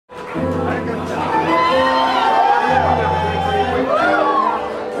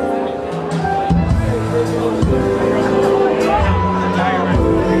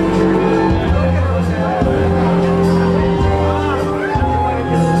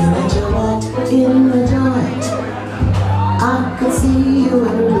In the joint, I could see you were a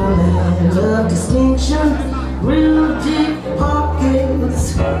man of distinction, real deep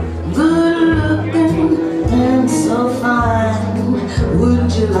pockets, good looking and so fine.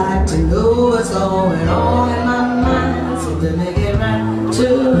 Would you like to know what's going on in my mind? So let me get right to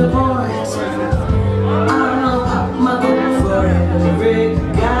the point. I'll pop my book for every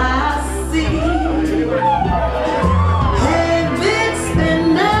guy I see.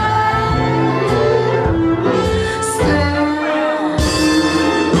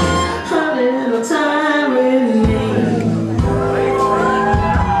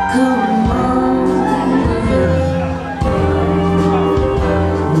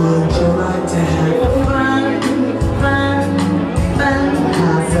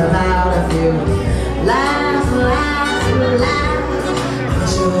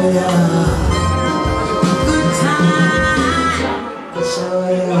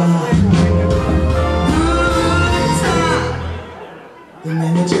 The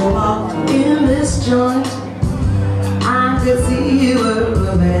minute you walked in this joint, I could see you were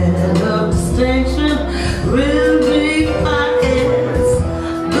a man of distinction, real big pockets,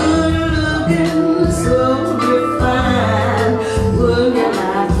 good looking, so refined. Would you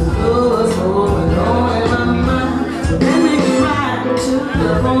like to know what's going on in my mind? So let me get right to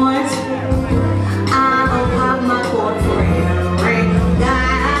the point. I'll pop my cork for every guy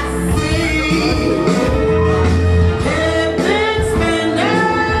I see.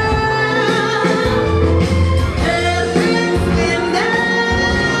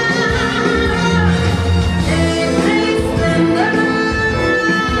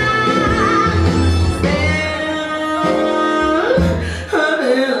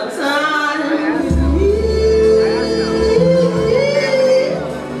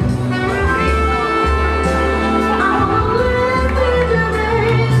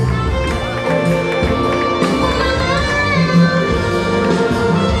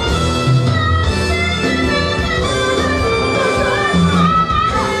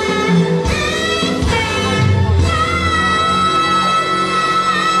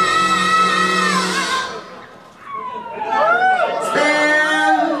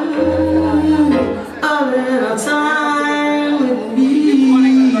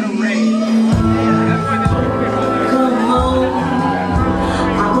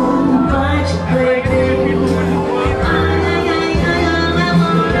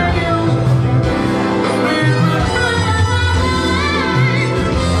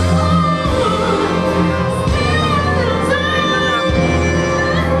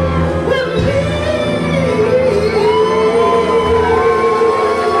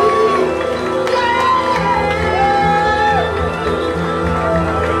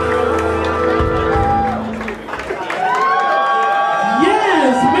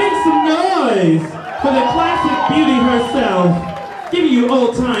 For the classic beauty herself, giving you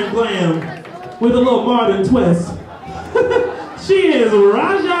old-time glam with a little modern twist. She is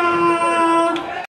Raja.